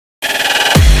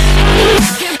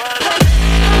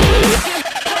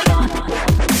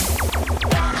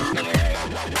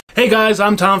Hey guys,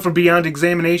 I'm Tom from Beyond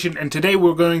Examination, and today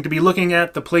we're going to be looking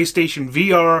at the PlayStation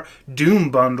VR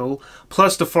Doom bundle,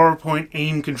 plus the Farpoint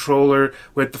aim controller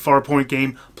with the Farpoint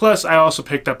game, plus I also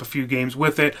picked up a few games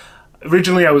with it.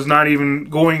 Originally I was not even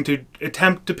going to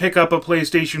attempt to pick up a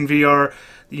PlayStation VR.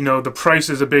 You know, the price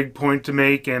is a big point to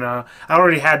make, and I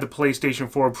already had the PlayStation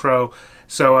 4 Pro,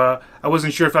 so I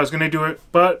wasn't sure if I was going to do it,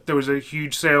 but there was a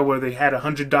huge sale where they had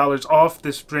 $100 off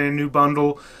this brand new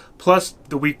bundle. Plus,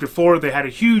 the week before, they had a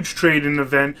huge trade-in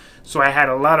event, so I had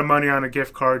a lot of money on a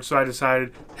gift card, so I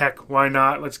decided, heck, why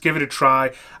not? Let's give it a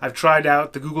try. I've tried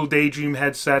out the Google Daydream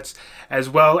headsets, as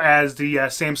well as the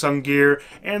Samsung Gear,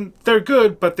 and they're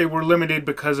good, but they were limited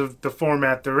because of the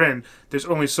format they're in. There's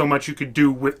only so much you could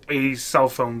do with a cell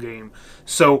phone game.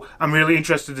 So, I'm really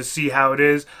interested to see how it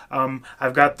is.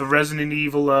 I've got the Resident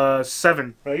Evil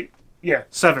 7, right? Yeah,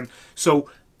 7. So,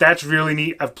 that's really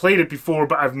neat. I've played it before,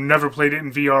 but I've never played it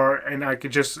in VR, and I could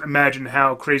just imagine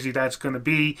how crazy that's going to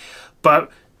be.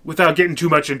 But without getting too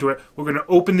much into it, we're going to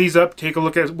open these up, take a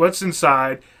look at what's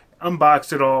inside,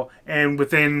 unbox it all, and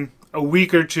within a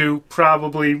week or two,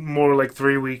 probably more like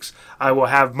 3 weeks, I will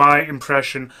have my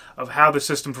impression of how the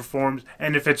system performs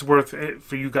and if it's worth it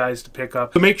for you guys to pick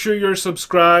up. So make sure you're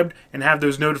subscribed and have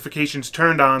those notifications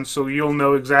turned on so you'll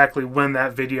know exactly when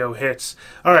that video hits.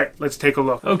 Alright, let's take a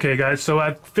look. Okay guys, so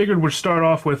I figured we'd start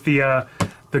off with the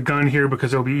gun here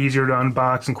because it'll be easier to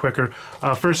unbox and quicker.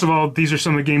 First of all, these are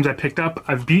some of the games I picked up.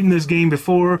 I've beaten this game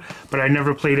before, but I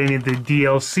never played any of the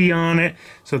DLC on it,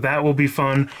 so that will be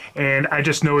fun. And I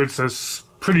just know it's a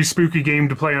pretty spooky game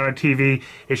to play on a TV.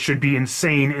 It should be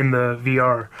insane in the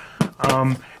VR.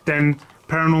 Then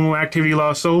Paranormal Activity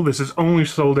Lost Soul. This is only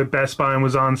sold at Best Buy and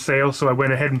was on sale, so I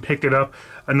went ahead and picked it up.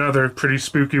 Another pretty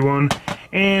spooky one.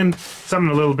 And something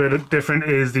a little bit different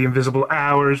is The Invisible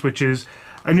Hours, which is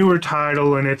a newer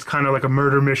title, and it's kind of like a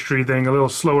murder mystery thing, a little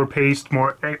slower paced,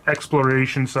 more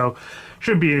exploration, so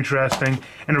should be interesting.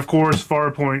 And of course,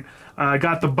 Farpoint. I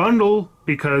got the bundle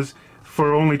because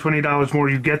for only $20 more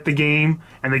you get the game,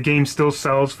 and the game still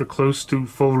sells for close to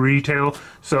full retail,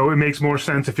 so it makes more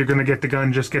sense if you're going to get the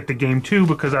gun, just get the game too,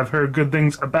 because I've heard good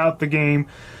things about the game.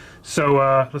 So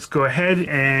let's go ahead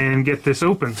and get this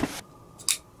open.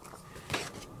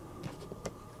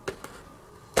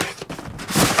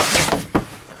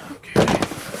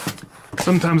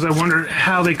 Sometimes I wonder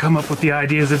how they come up with the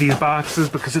ideas of these boxes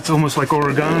because it's almost like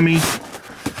origami.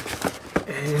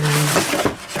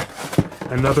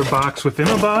 And another box within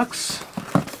a box.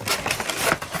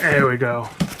 There we go.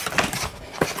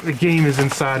 The game is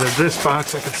inside of this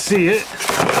box. I can see it.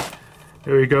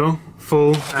 There we go.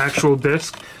 Full actual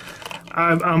disc.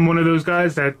 I'm one of those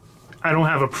guys that I don't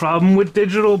have a problem with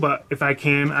digital, but if I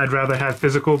can, I'd rather have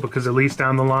physical because at least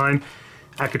down the line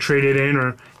I could trade it in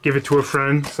or give it to a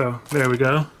friend, so there we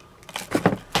go.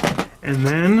 And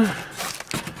then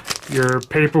your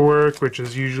paperwork, which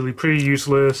is usually pretty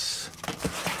useless.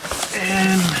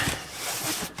 And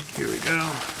here we go.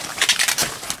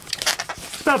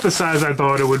 It's about the size I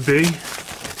thought it would be.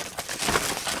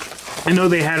 I know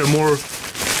they had a more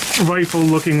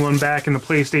rifle-looking one back in the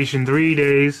PlayStation 3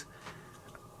 days,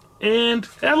 and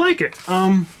I like it.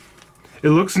 It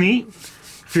looks neat,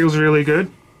 feels really good.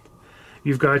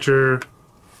 You've got your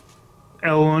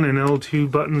L1 and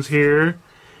L2 buttons here.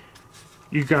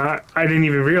 You got, I didn't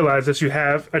even realize this, you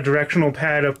have a directional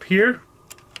pad up here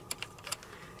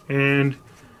and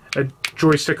a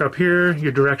joystick up here,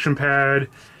 your direction pad,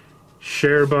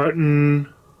 share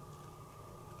button,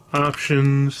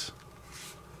 options.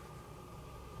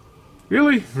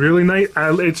 Really, really nice.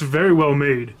 It's very well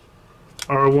made.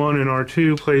 R1 and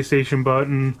R2, PlayStation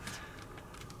button.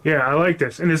 Yeah, I like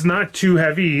this. And it's not too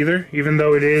heavy either, even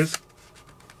though it is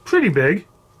pretty big.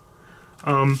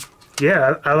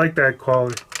 Yeah, I like that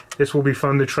quality. This will be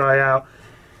fun to try out.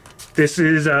 This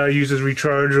is uses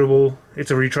rechargeable.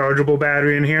 It's a rechargeable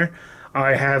battery in here.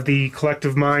 I have the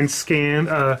Collective Mind stand,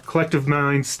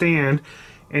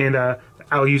 and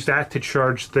I'll use that to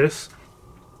charge this.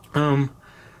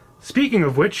 Speaking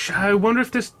of which, I wonder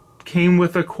if this came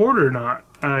with a cord or not.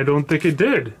 I don't think it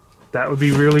did. That would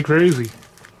be really crazy.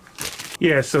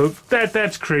 Yeah, so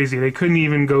that's crazy. They couldn't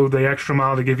even go the extra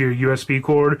mile to give you a USB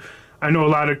cord. I know a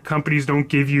lot of companies don't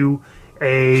give you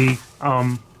a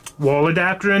wall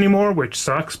adapter anymore, which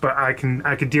sucks, but I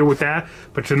could deal with that.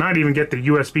 But to not even get the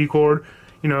USB cord,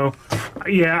 you know,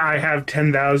 yeah, I have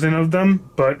 10,000 of them,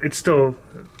 but it's still,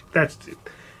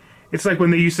 it's like when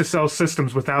they used to sell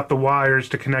systems without the wires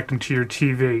to connect them to your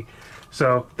TV.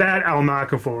 So that I'll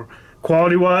knock them for.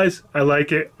 Quality-wise, I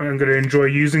like it. I'm going to enjoy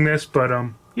using this, but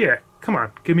yeah. Come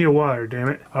on, give me a wire, damn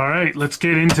it. Alright, let's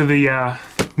get into the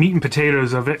meat and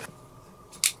potatoes of it.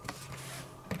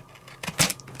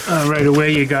 Right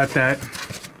away you got that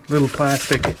little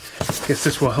plastic. Guess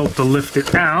this will help to lift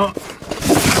it out.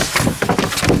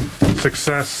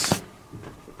 Success.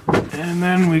 And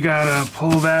then we gotta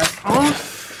pull that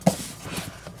off.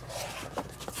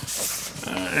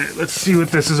 Alright, let's see what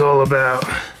this is all about.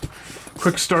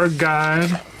 Quick start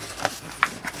guide.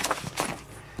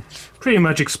 Pretty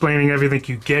much explaining everything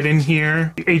you get in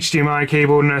here. The HDMI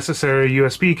cable necessary,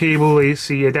 USB cable,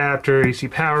 AC adapter, AC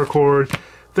power cord,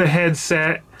 the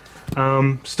headset,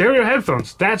 stereo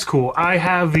headphones. That's cool. I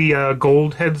have the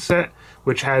gold headset,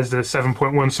 which has the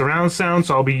 7.1 surround sound,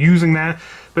 so I'll be using that.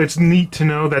 But it's neat to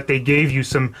know that they gave you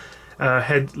some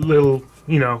little,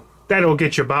 you know, that'll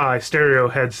get you by stereo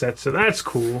headsets, so that's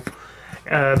cool.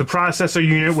 The processor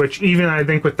unit, which even I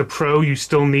think with the Pro you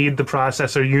still need the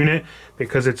processor unit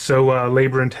because it's so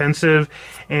labor intensive,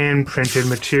 and printed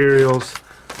materials,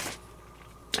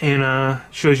 and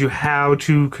shows you how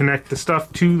to connect the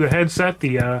stuff to the headset,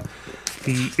 the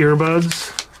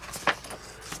earbuds,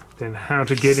 then how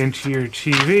to get into your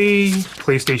TV,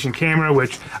 PlayStation camera,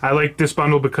 which I like this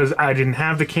bundle because I didn't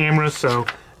have the camera, so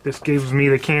this gives me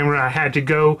the camera. I had to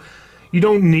go. You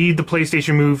don't need the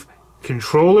PlayStation Move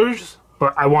controllers,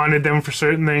 but I wanted them for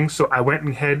certain things, so I went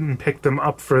ahead and picked them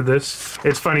up for this.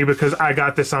 It's funny because I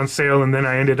got this on sale and then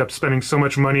I ended up spending so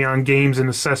much money on games and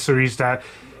accessories that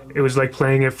it was like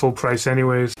playing at full price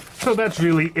anyways. So that's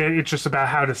really it. It's just about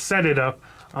how to set it up.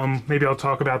 Maybe I'll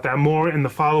talk about that more in the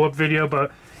follow-up video,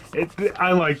 but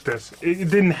I like this.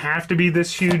 It didn't have to be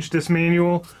this huge, this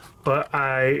manual, but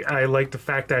I like the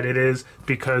fact that it is,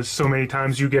 because so many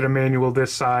times you get a manual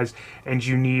this size and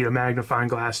you need a magnifying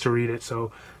glass to read it.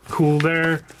 So cool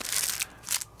there.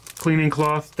 Cleaning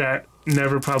cloth that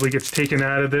never probably gets taken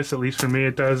out of this, at least for me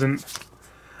it doesn't.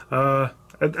 A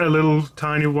little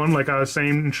tiny one, like I was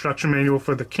saying, instruction manual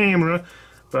for the camera,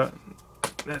 but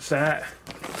that's that.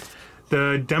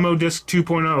 The Demo Disc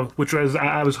 2.0, which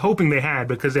I was hoping they had,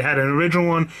 because they had an original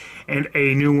one and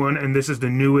a new one, and this is the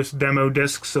newest demo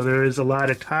disc, so there is a lot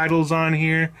of titles on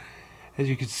here. As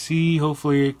you can see,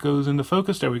 hopefully it goes into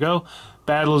focus. There we go.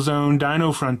 Battlezone,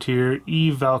 Dino Frontier,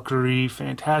 Eve Valkyrie,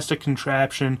 Fantastic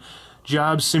Contraption,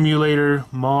 Job Simulator,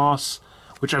 Moss,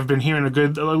 which I've been hearing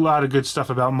a lot of good stuff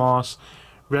about Moss.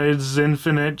 Reds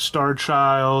Infinite, Star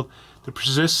Child, the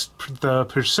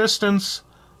Persistence,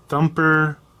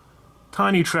 Thumper,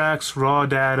 Tiny Tracks, Raw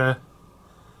Data,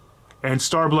 and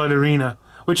Starblood Arena,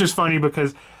 which is funny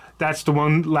because that's the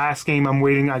one last game I'm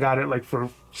waiting. I got it like for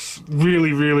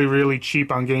really, really, really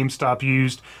cheap on GameStop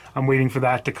used. I'm waiting for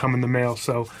that to come in the mail.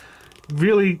 So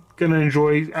really gonna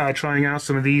enjoy trying out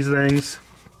some of these things.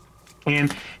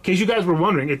 And in case you guys were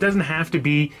wondering, it doesn't have to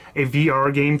be a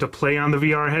VR game to play on the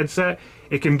VR headset.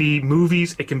 It can be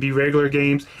movies, it can be regular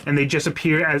games, and they just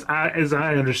appear, as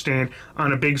I understand,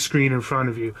 on a big screen in front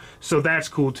of you. So that's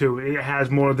cool too. It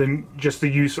has more than just the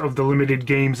use of the limited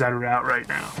games that are out right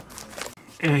now.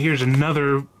 And here's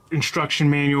another instruction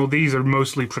manual. These are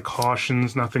mostly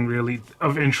precautions, nothing really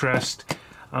of interest.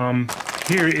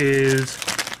 Here is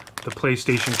the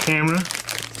PlayStation camera.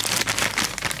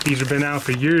 These have been out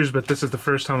for years, but this is the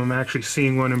first time I'm actually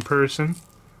seeing one in person.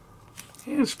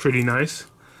 Yeah, it's pretty nice.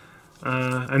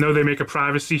 I know they make a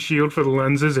privacy shield for the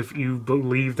lenses if you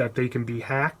believe that they can be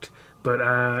hacked, but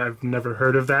I've never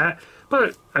heard of that.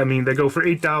 But, I mean, they go for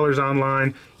 $8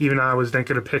 online. Even I was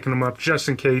thinking of picking them up just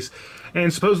in case.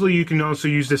 And supposedly you can also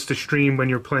use this to stream when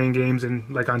you're playing games and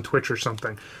like on Twitch or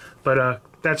something. But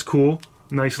that's cool.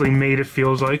 Nicely made, it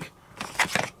feels like.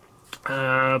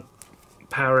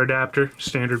 Power adapter,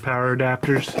 standard power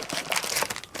adapters.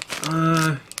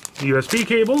 USB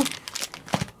cable.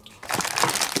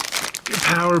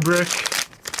 Power brick.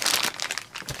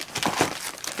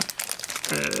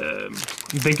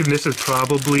 I'm thinking this is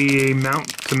probably a mount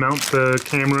to mount the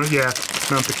camera. Yeah,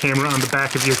 mount the camera on the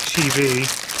back of your TV.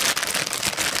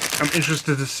 I'm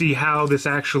interested to see how this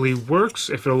actually works,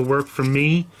 if it'll work for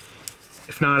me.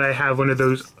 If not, I have one of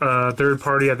those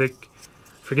third-party, I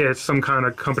forget, it's some kind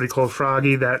of company called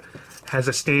Froggy that has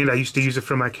a stand. I used to use it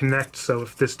for my Kinect, so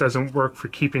if this doesn't work for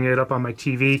keeping it up on my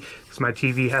TV, because my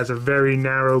TV has a very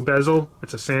narrow bezel,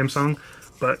 it's a Samsung,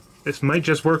 but this might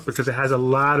just work because it has a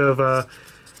lot of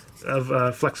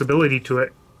flexibility to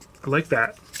it. I like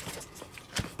that.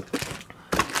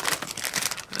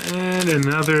 And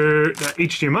another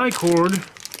HDMI cord.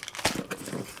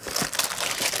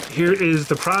 Here is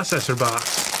the processor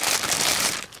box.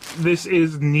 This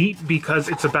is neat because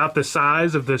it's about the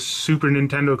size of the Super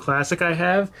Nintendo Classic I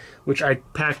have, which I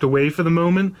packed away for the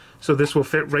moment. So this will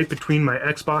fit right between my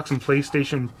Xbox and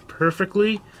PlayStation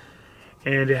perfectly.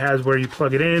 And it has where you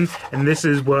plug it in, and this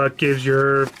is what gives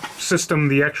your system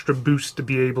the extra boost to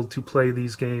be able to play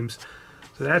these games.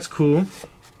 So So that's cool.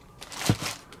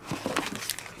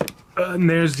 And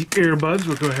there's the earbuds.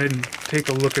 We'll go ahead and take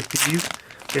a look at these.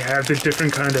 They have the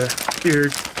different kind of ear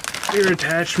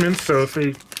attachments, so if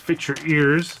they fit your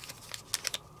ears.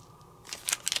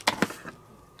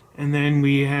 And then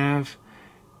we have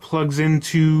plugs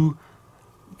into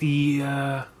the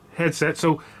headset.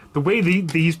 So the way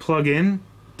these plug in,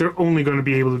 they're only going to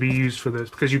be able to be used for this,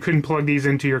 because you couldn't plug these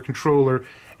into your controller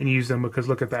and use them, because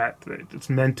look at that. It's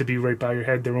meant to be right by your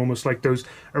head. They're almost like those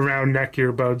around neck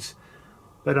earbuds.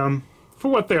 But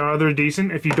for what they are, they're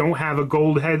decent. If you don't have a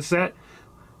gold headset,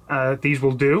 these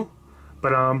will do.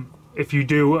 But if you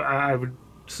do, I would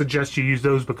suggest you use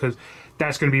those, because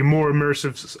that's going to be more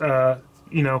immersive.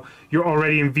 You know, you're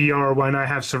already in VR, why not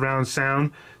have surround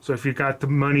sound? So if you've got the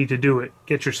money to do it,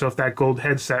 get yourself that gold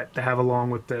headset to have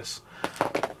along with this.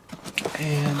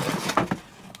 And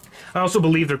I also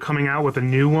believe they're coming out with a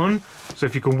new one, so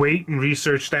if you can wait and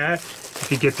research that, if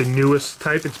you get the newest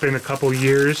type. It's been a couple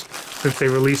years since they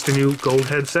released a new gold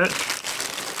headset.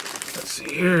 Let's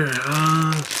see here.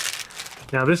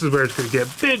 Now this is where it's going to get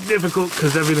a bit difficult,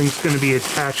 because everything's going to be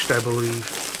attached, I believe.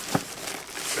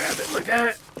 Grab it like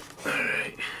that.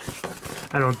 Alright.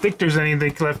 I don't think there's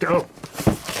anything left. Oh!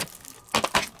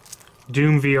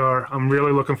 Doom VR. I'm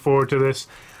really looking forward to this.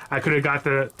 I could have got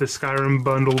the Skyrim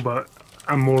bundle, but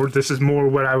this is more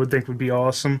what I would think would be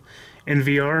awesome in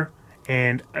VR.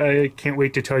 And I can't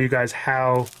wait to tell you guys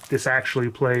how this actually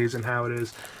plays and how it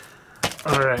is.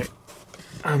 Alright.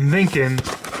 I'm thinking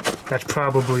that's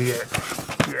probably it.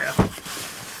 Yeah.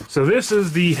 So this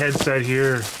is the headset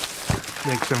here.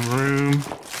 Make some room.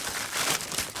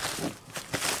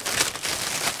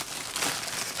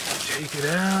 Take it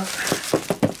out.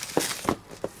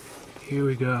 Here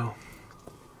we go.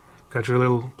 Got your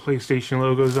little PlayStation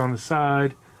logos on the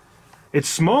side. It's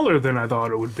smaller than I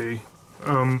thought it would be.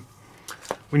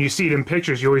 When you see it in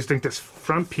pictures, you always think this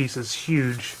front piece is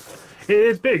huge.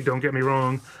 It's big, don't get me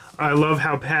wrong. I love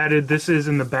how padded this is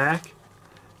in the back.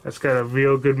 That's got a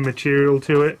real good material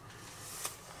to it.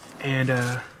 And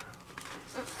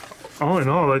all in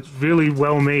all, it's really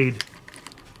well made.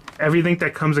 Everything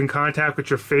that comes in contact with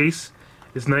your face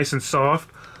is nice and soft.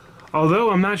 Although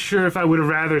I'm not sure if I would have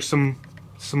rather some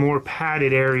more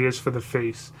padded areas for the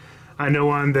face. I know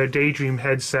on the Daydream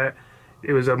headset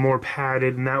it was a more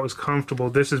padded and that was comfortable.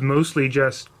 This is mostly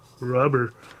just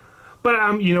rubber.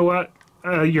 But you know what?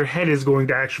 Your head is going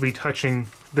to actually be touching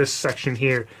this section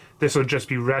here. This will just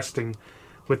be resting.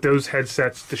 With those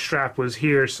headsets, the strap was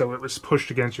here, so it was pushed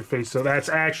against your face. So that's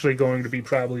actually going to be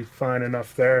probably fine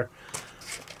enough there.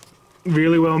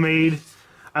 Really well made.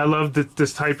 I love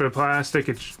this type of plastic.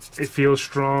 It feels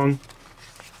strong.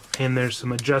 And there's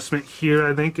some adjustment here,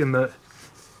 I think, in the...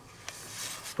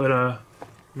 But,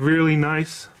 really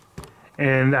nice.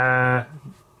 And,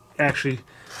 actually,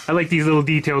 I like these little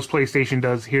details PlayStation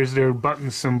does. Here's their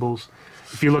button symbols.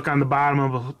 If you look on the bottom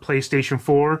of a PlayStation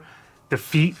 4, the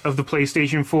feet of the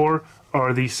PlayStation 4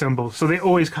 are these symbols. So they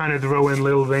always kind of throw in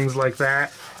little things like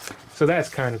that. So that's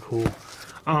kind of cool.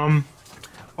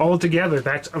 Altogether,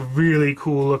 that's a really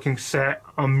cool looking set.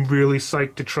 I'm really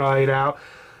psyched to try it out.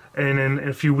 And in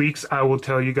a few weeks, I will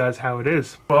tell you guys how it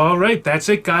is. Alright, that's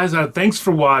it, guys. Thanks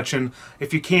for watching.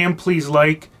 If you can, please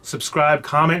like, subscribe,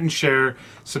 comment, and share.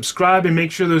 Subscribe and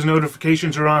make sure those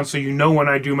notifications are on so you know when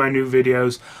I do my new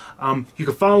videos. You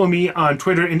can follow me on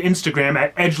Twitter and Instagram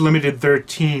at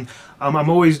EdgeLimited13. I'm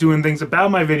always doing things about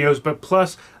my videos, but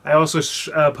plus I also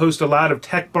post a lot of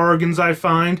tech bargains I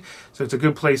find, so it's a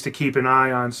good place to keep an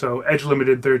eye on. So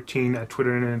EdgeLimited13 at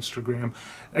Twitter and Instagram.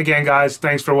 Again, guys,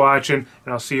 thanks for watching,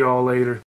 and I'll see you all later.